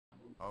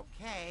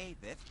Okay,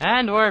 this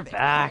And we're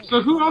back.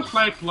 So who else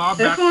likes law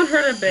This back? one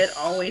hurt a bit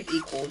always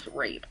equals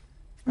rape.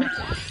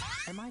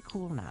 Am I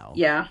cool now?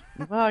 Yeah.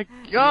 My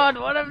God,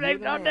 what have they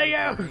done to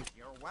you?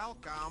 You're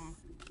welcome.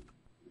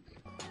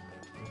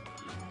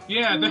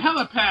 Yeah, the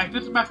helipad.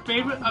 This is my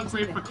favorite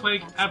upgrade for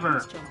Clank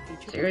ever.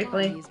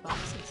 Seriously?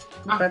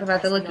 Talk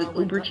about that look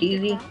uber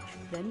cheesy.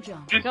 Come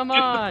It's on,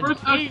 the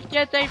first he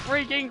gets a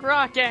freaking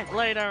rocket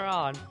later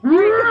on.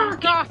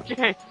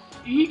 Rocket!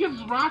 He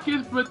gets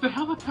rockets, but the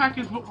helipack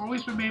has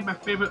always remained my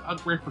favorite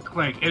upgrade for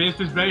Clank, and it's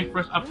his very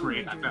first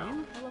upgrade, I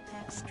know.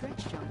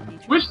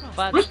 Which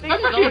that's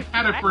actually a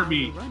pattern for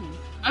me.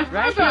 I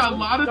find that a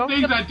lot of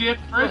things I did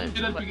first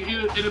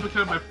ended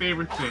become my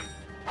favorite thing.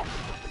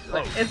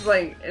 It's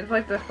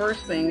like the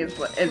first thing is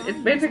it's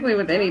basically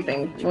with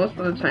anything. Most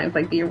of the time, it's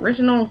like the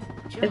original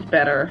is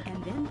better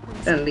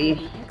than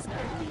the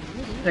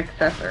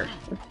successor.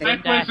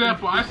 Like for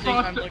example, I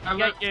saw.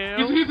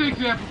 Here's an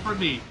example for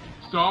me.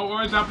 Star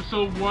Wars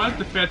Episode 1,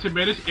 The Phantom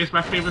Menace, is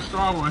my favorite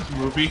Star Wars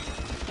movie.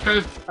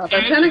 Because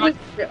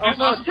it's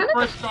also the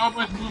first Star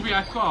Wars movie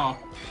I saw.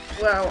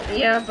 Well,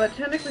 yeah, but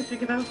technically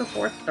speaking, that was the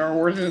fourth Star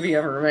Wars movie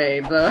ever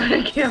made, so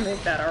I can't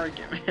make that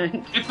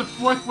argument. It's the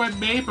fourth one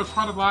made, but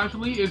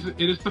chronologically, it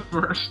is the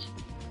first.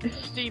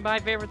 See, my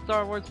favorite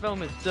Star Wars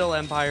film is still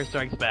Empire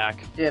Strikes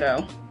Back.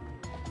 Ditto.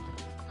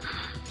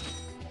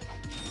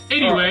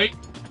 Anyway,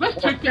 let's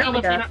check the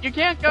elevator. You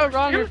can't go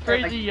wrong with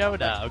Crazy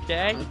Yoda,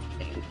 okay?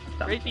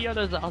 Crazy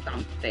Yoda's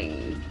awesome.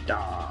 Something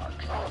dark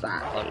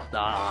side.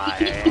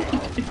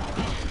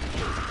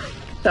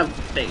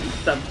 Something.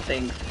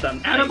 Something.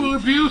 Animal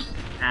abuse!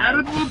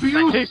 Animal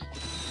abuse!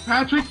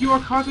 Patrick, you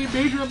are causing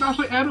major amounts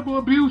of animal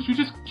abuse. You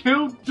just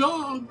killed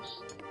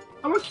dogs.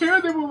 I don't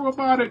care they were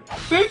robotic.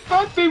 They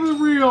thought they were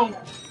real.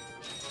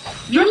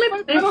 Just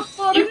like Metal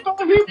Sonic thought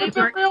he was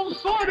the real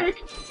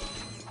Sonic.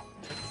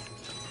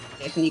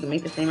 Jason, you can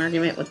make the same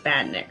argument with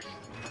Badniks.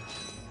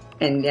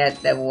 And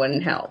yet, that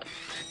wouldn't help.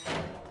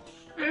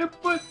 Yeah,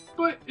 but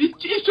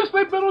it's just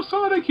like Metal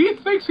Sonic. He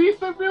thinks he's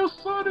the real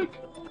Sonic.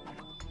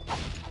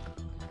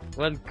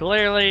 When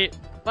clearly,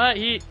 but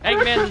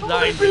Eggman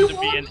designed him to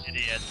be an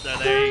idiot, so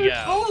there you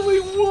go. Only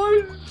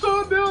one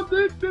son now.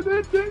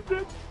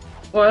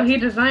 Well, he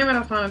designed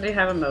Metal Sonic to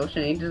have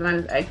emotion. He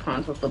designed his egg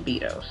clones with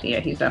libido. So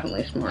yeah, he's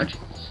definitely smart.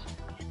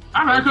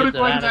 I'm not gonna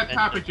go into that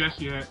topic just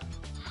yet.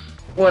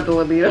 What, the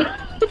libido?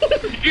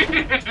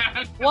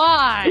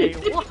 Why?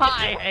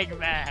 Why,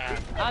 Eggman?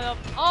 Out of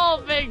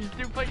all things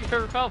to put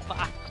your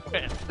robots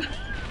with.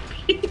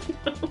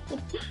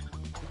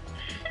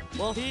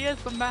 Well, he is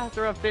the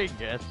master of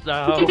fingers,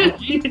 so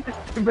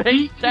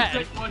makes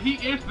sense. Well, he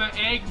is the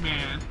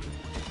Eggman.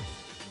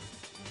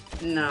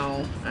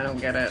 No, I don't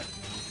get it.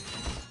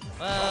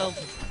 Well,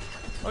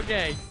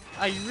 okay.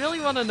 I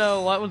really want to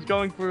know what was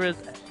going through his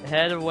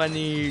head when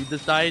he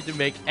decided to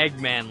make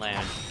Eggman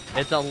Land.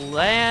 It's a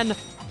land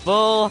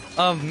full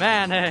of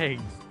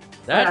mayonnaise.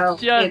 That's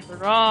just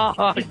wrong.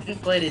 It's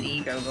inflated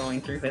ego going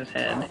through his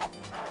head.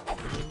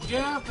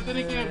 Yeah, but then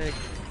again,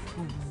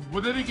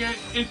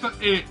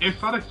 it's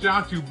Sonic's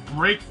job to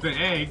break the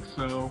egg,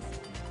 so.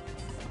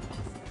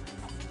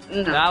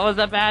 No. That was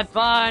a bad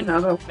pun.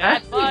 No,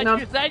 bad pun. No.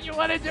 You said you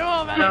want to do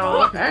them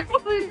anymore. No,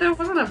 actually, that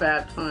wasn't a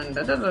bad pun.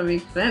 That doesn't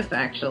make sense,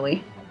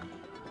 actually.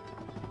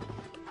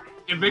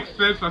 It makes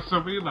sense on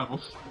so many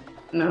levels.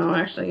 No,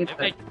 actually, it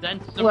makes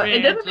sense to well, me.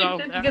 It doesn't make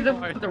sense because it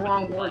was the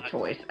wrong word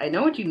choice. I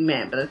know what you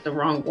meant, but it's the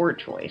wrong word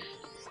choice.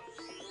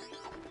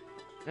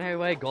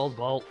 Anyway, Gold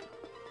Bolt.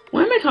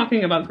 Why am I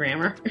talking about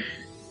grammar?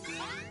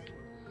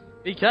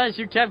 Because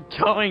you kept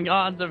going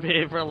on to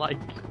me for like.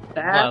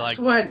 That's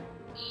what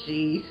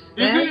she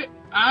said.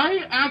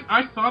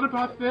 I thought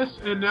about this,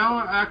 and now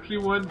I actually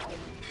want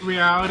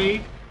reality,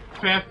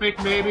 fanfic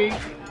maybe.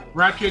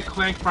 Ratchet and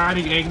Clank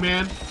fighting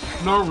Eggman.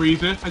 No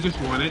reason, I just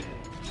want it.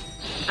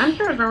 I'm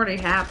sure it's already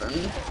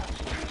happened.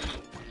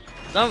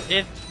 So,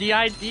 if the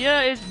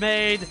idea is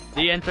made,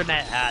 the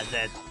internet has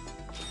it.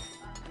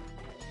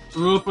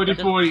 Rule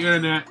 34 the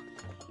internet.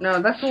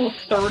 No, that's Rule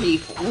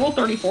 30. Rule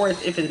 34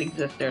 is if it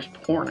exists, there's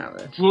porn of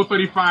it. Rule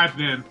 35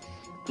 then.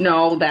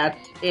 No, that's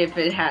if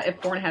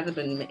porn hasn't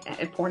been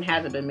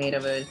made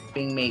of it, it's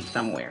being made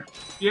somewhere.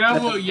 Yeah,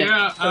 well, in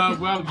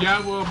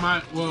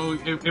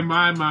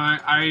my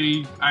mind,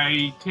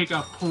 I take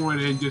out porn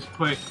and just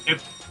put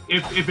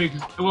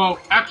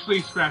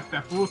actually scratch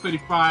that. For Rule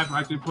 35,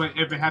 I can put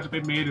if it hasn't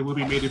been made, it will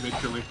be made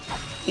eventually.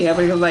 Yeah,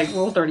 because like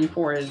Rule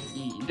 34 is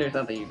there's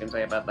nothing you can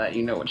say about that.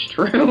 You know it's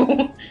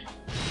true.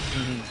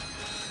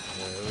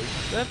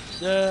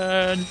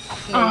 Exception.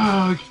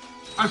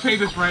 I'll say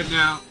this right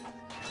now.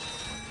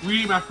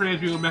 We and my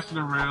friends, we were messing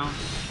around,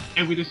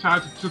 and we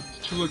decided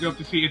to look up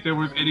to see if there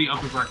was any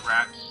other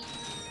Rugrats.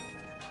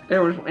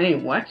 There was any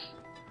what?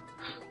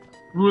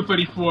 Rule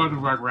 34 of the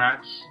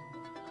Rugrats.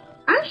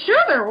 I'm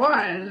sure there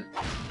was.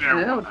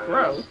 I know it's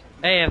gross.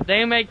 Hey, if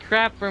they make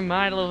crap from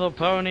My Little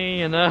Pony,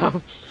 you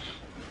know.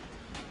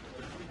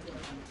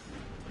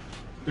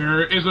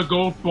 There is a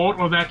gold bolt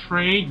on that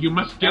train. You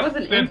must get That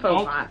was an that info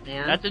bolt. bot,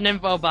 man. That's an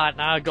info bot,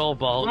 not a gold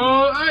bolt.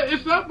 Well,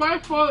 it's not my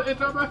fault. It's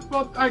not my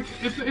fault.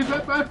 It's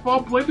not my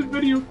fault. Blame the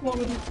video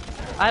quality.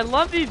 I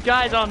love these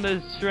guys on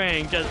this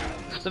train, because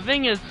the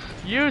thing is,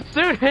 you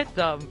soon hit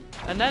them,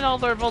 and then all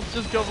their bolts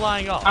just go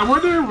flying off. I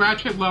wonder if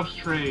Ratchet loves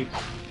trains.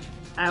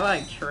 I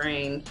like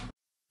trains.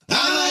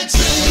 I like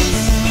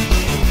trains.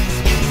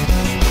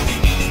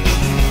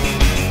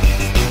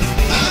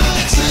 I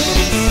like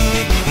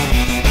trains.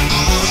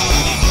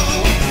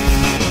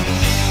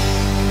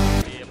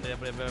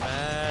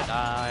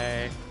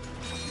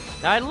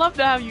 Now I love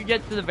how you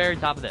get to the very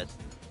top of this.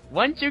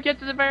 Once you get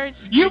to the very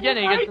You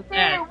beginning, right it's the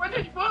there. end.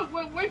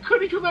 When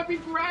couldn't you let me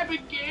grab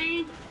it,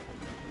 game?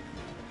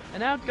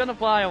 And now it's gonna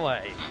fly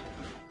away.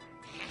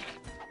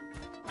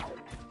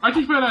 I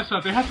just realized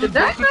something. I just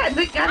That guy,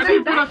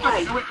 realized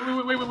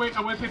something. Wait.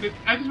 I want to say this.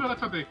 I just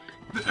realized something.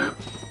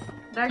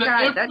 that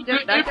guy's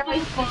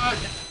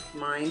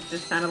mine's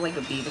just sounded like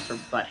a Beavis or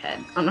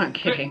Butthead. I'm not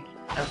kidding.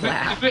 That's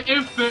laugh.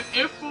 If the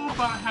info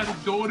bot has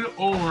a golden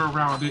aura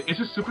around it, is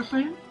it Super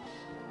Saiyan?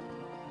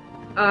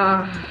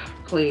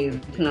 Please,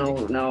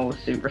 no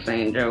Super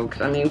Saiyan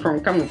jokes. I mean, from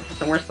coming from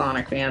somewhere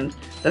Sonic fans,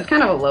 that's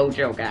kind of a low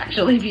joke,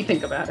 actually, if you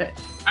think about it.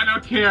 I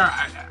don't care.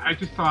 I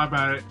just thought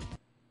about it.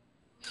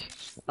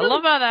 I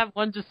love how that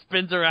one just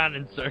spins around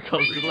in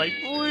circles. It's like,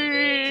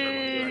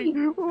 wee,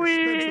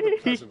 wee.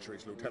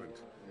 Pleasantries,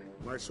 Lieutenant.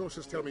 My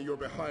sources tell me you're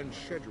behind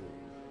schedule.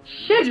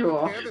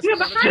 Schedule? Yeah,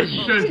 behind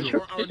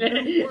Schedule.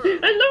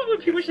 I love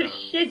when people say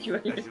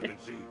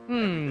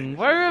schedule.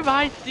 Where have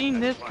I seen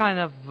this kind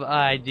of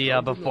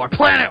idea before?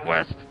 Planet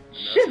Wisp!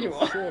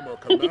 Schedule. Former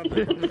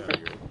commander can tell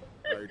you.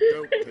 I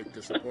don't take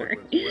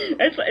disappointment well.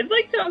 It's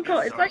like don't call.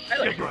 It's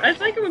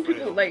like when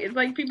people it's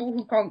like people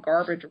who call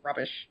garbage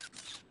rubbish.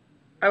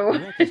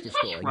 Ratchet is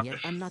destroying yet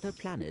another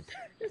planet.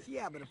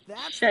 Yeah, but if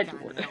that's Schedule.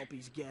 the kind of help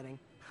he's getting,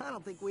 I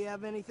don't think we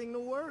have anything to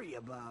worry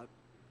about.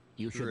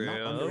 You should not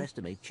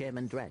underestimate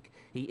Chairman Drek.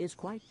 He is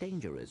quite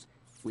dangerous.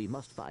 We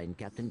must find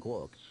Captain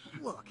Quark.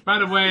 Look. By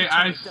the way,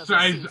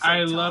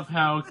 I love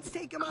how Let's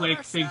take him out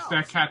Clank thinks that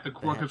ourselves. Captain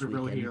Quark Perhaps is a we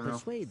real can hero.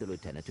 persuade the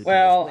lieutenant to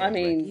Well, do I us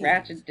mean, right.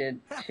 Ratchet did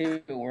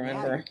too. Now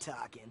Remember? you're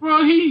talking.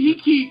 Well,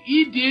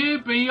 he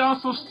did, but he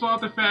also saw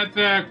the fact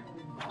that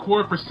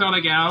Quark was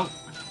selling out.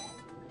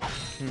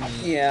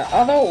 Yeah.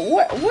 Although,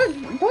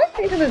 what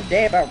thing to this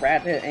day about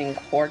Ratchet and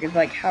Quark is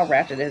like how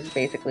Ratchet has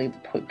basically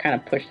kind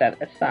of pushed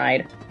that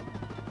aside.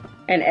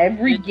 And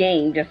every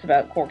game just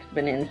about Quark's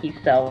been in, he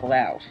sold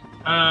out.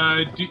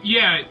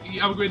 Yeah,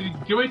 I'm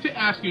going to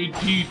ask you,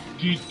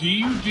 do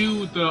you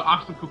do the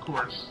obstacle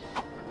course?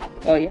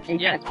 Oh yeah.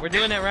 Yes, we're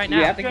doing it right You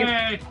now. have to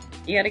Okay.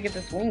 you got to get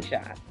the swing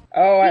shot.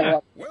 Oh, I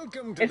love.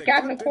 Welcome to It's the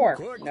Captain Quark.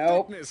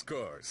 Nope. Fitness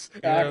course.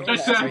 Yeah. If you're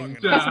strong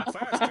enough,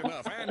 fast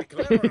enough, and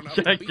clever enough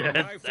to beat my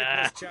Yes,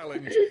 fitness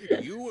challenge,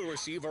 you will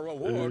receive a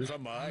reward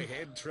from my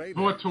head trainer.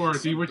 Votor, the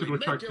Simply original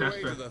make Chuck your way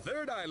Tester. to the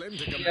third island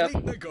to complete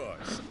Yep. the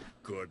course.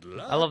 Good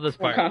luck. I love this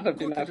What part. concept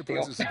do Quark not steal?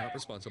 Enterprises is not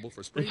responsible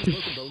for sprains,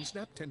 broken bones,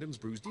 snapped tendons,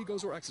 bruised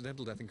egos, or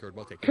accidental death incurred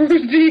while taking.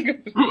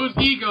 Bruce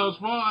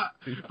Egos, well,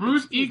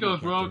 Bruce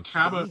Egos, well, We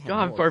Cabot. have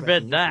God more forbid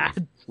pressing that.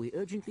 issues. We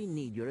urgently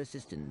need your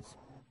assistance.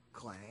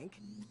 Clank,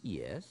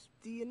 Yes?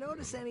 do you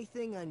notice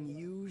anything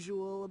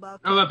unusual about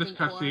I love this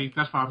Captain Quark? cutscene.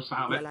 That's why I'm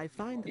silent. Well, I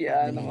find the Yeah, I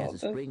fact that he know.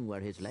 has a spring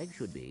where his leg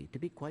should be to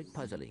be quite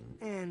puzzling.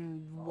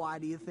 And why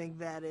do you think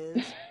that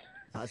is?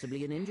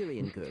 Possibly an injury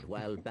incurred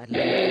while battling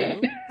the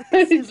animal.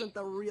 This isn't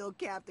the real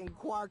Captain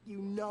Quark, you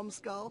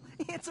numbskull.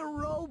 It's a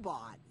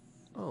robot.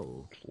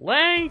 Oh,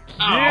 Clank, you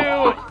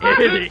Oh.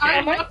 idiot! I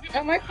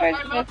My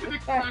question love is the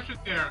this: crash it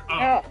there. Oh.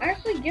 now,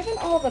 actually, given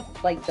all the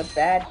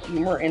bad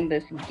humor in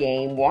this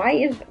game,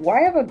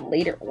 haven't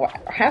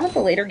the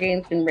later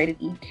games been rated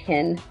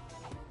E10?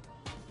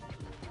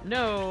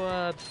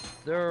 No,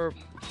 they're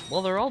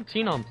all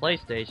teen on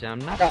PlayStation. I'm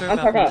not No, sure I'm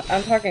about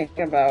talking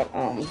about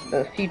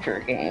the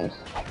future games.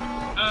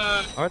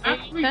 Are they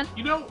Actually, 10?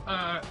 you know,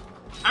 I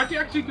can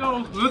actually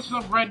go listen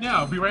up right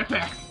now. Be right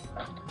back.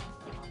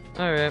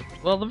 Alright,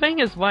 well the thing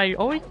is, what I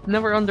always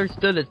never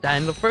understood is that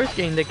in the first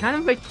game, they kind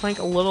of make Clank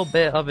a little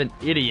bit of an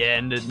idiot,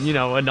 and you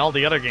know, in all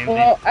the other games.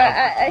 Well,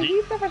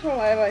 he's the first one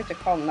I like to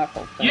call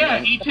Knuckles. Yeah,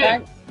 The E10.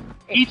 fact-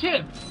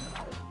 E10.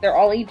 They're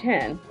all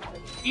E10.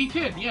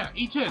 E10, yeah,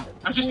 E10.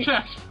 I just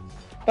checked.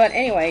 But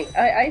anyway,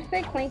 I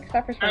say Clank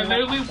suffers I from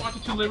literally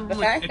wanted to live the with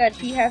fact that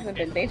he hasn't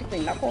been, basically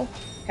Knuckles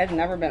hasn't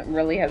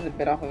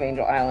been off of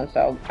Angel Island,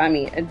 so, I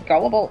mean, it's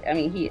gullible. I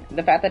mean,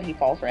 the fact that he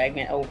falls for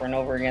Eggman over and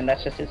over again,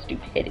 that's just his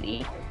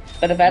stupidity.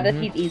 But the fact that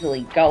he's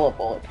easily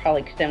gullible, it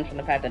probably stems from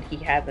the fact that he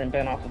hasn't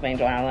been off of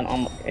Angel Island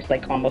almost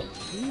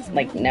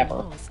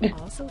never.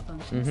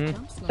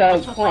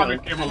 So, Sonic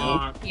Clank, came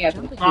along. he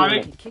hasn't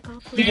Sonic,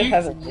 He just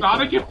hasn't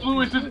Sonic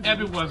influences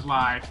everyone's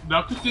life.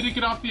 Knuckles didn't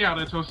get off the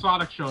island until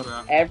Sonic showed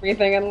up.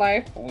 everything in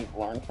life we've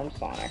learned from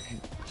Sonic.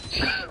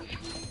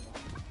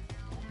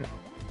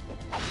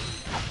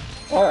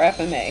 Or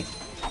FMA.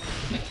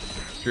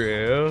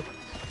 True.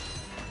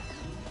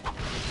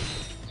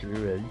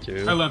 True and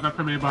true. I love that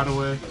for me, by the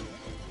way.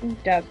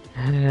 Does.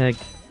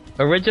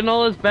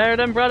 Original is better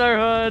than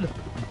Brotherhood.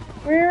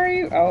 Where are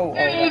you? Oh,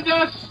 It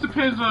just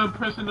depends on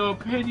personal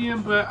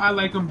opinion, but I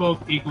like them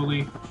both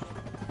equally.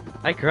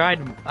 I cried.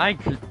 I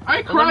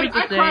Let cried. me just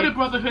I cried say- at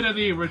Brotherhood of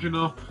the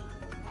original.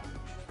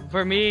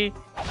 For me,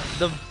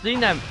 the scene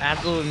that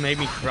absolutely made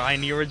me cry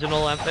in the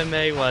original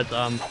FMA was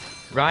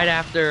right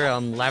after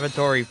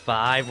Laboratory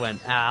 5 when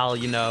Al,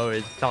 you know,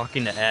 is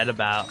talking to Ed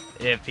about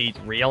if he's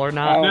real or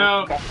not. oh,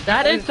 No. God.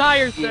 That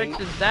entire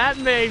section, that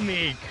made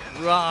me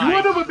cry.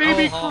 You know what made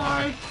me so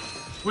hard. cry?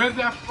 When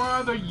that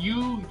father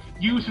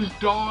used his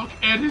dog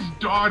and his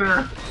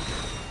daughter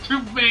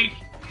to make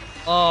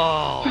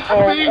Oh.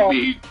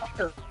 baby.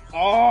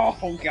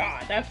 Oh,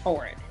 God, that's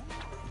horrid.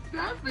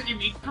 That made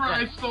me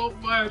cry so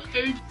much.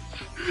 And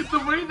the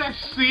way that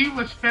scene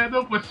was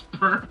handled was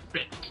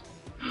perfect.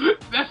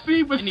 That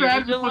scene was In the sad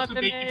original supposed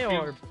to make FMA you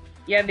or feel.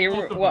 Yeah, they were.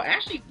 Both of Well, them.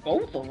 actually,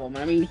 both of them.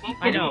 I mean,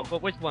 I know,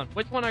 but which one?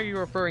 Which one are you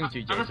referring to,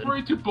 I'm Jason?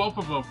 referring to both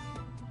of them.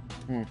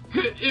 Hmm.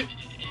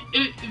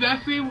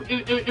 That scene,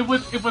 it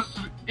was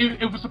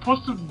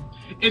supposed to.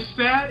 It's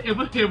sad. It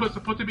was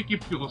supposed to make you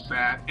feel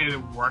sad, and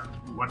it worked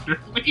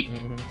wonderfully.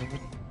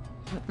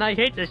 And I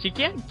hate this. You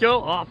can't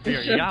go off here.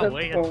 it's You just gotta the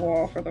wait.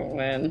 wall for the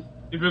win.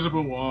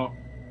 Invisible wall.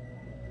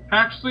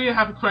 Actually, I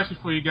have a question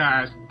for you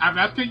guys. I'm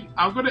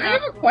gonna I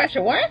have ask. a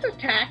question. Why is this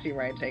taxi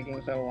ride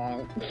taking so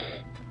long?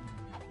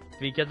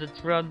 Because it's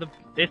from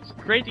it's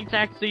Crazy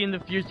Taxi in the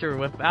future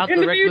without In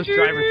the the reckless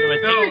future! driver, so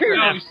it No, takes no.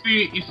 forever.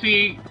 You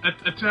see,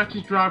 a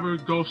taxi driver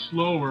goes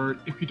slower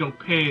if you don't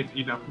pay it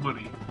enough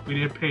money. We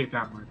didn't pay it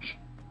that much.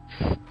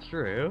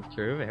 True,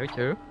 very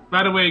true.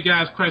 By the way,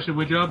 guys, question: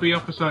 would y'all be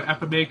up for some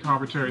FMA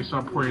commentary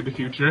some point in the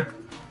future?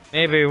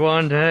 Maybe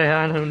one day,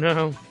 I don't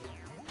know.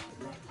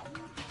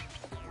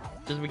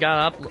 Just we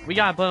gotta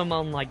put them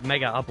on like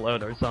Mega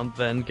Upload or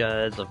something,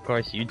 cause of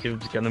course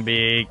YouTube's gonna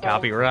be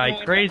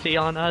copyright crazy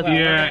on us. Well,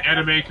 Yeah,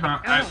 anime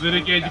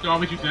litigate. You can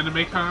always use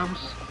anime comms.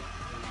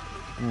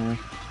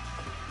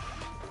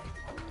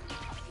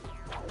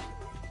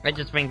 I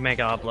just think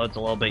Mega Upload's a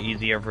little bit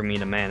easier for me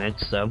to manage,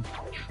 so.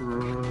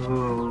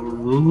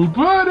 True,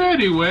 but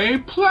anyway,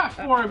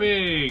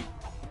 platforming.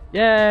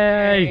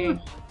 Yay!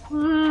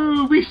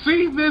 Ooh, we've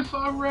seen this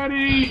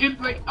already. It's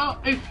like,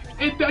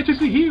 it's not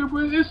just here,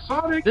 but it's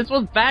Sonic. This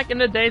was back in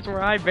the days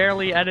where I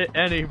barely edit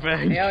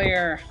anything.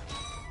 Failure.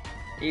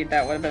 Gee,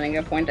 that would have been a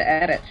good point to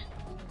edit.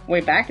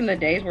 Wait, back in the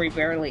days where we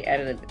barely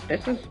edited,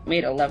 this was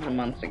made 11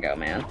 months ago,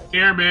 man.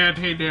 Airman,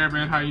 hey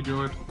Airman, how you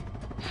doing?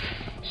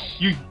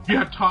 You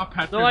have top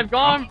hat. So I've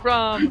gone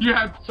from. You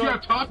have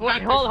top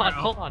Wait, hat.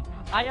 hold on.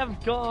 I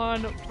have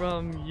gone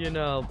from, you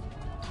know,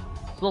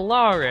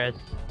 Solaris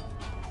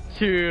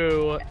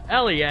to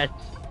Elliot,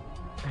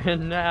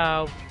 and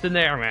now to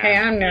Nairman. Hey,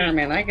 I'm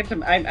Nerman. I get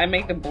to I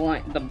make the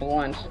fun,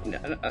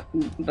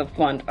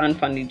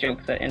 unfunny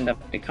jokes that end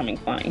up becoming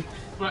funny.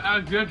 But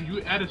Alexander,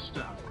 you edit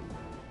stuff.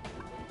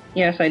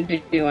 Yes, I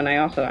do, and I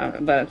also,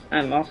 but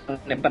I'm also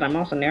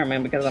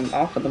Nerman because I'm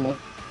also the most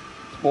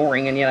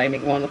boring, and yet I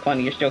make one of the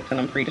funniest jokes, and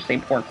I'm free to say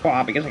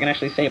pourquoi because I can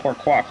actually say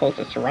pourquoi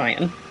closest to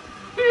Ryan.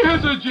 He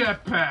has a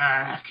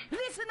jetpack.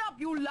 Listen up,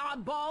 you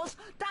loud balls.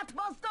 That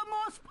was the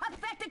most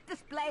pathetic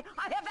display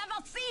I have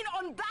ever seen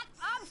on that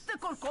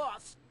obstacle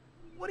course.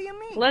 What do you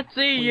mean? Let's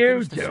see We you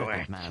finished the do circuit,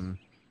 it. ma'am.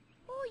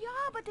 Oh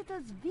yeah, but it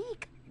is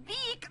weak.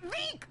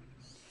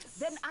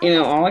 Then You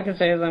know, all I can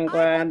say is I'm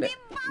glad this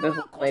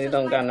lady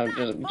don't got no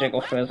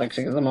jiggle physics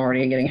because I'm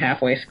already getting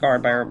halfway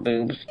scarred by her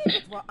boobs.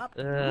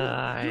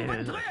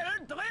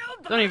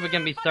 Don't even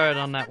get me started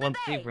on that one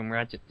scene from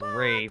Ratchet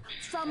 3.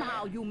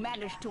 Somehow you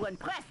managed to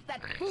impress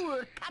that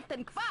fool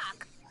Captain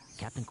Quark.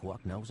 Captain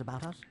Quark knows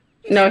about us?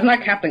 No, it's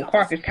not Captain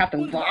Quark, it's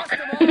Captain Block.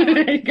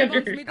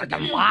 Captain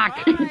Block.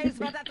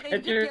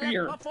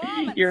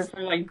 You're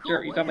from like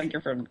you sound like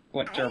you're from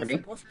what, Germany? I'm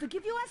supposed to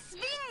give you a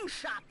swing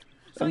shot.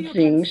 A you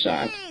swing can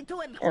shot. stay to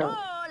and Or- fro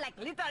like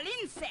little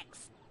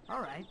insects. All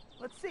right,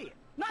 let's see it.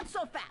 Not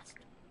so fast.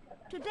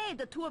 Today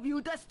the two of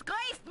you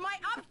disgraced my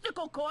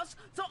obstacle course,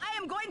 so I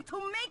am going to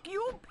make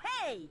you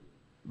pay.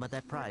 But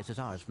that prize is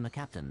ours from the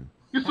captain.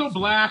 You're so That's not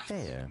black.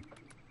 fair.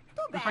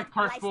 Too bad. like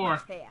part Life's 4.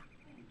 not fair.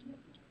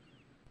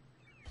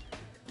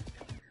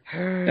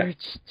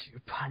 Hurts to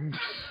punch.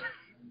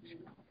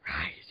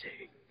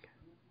 Rising.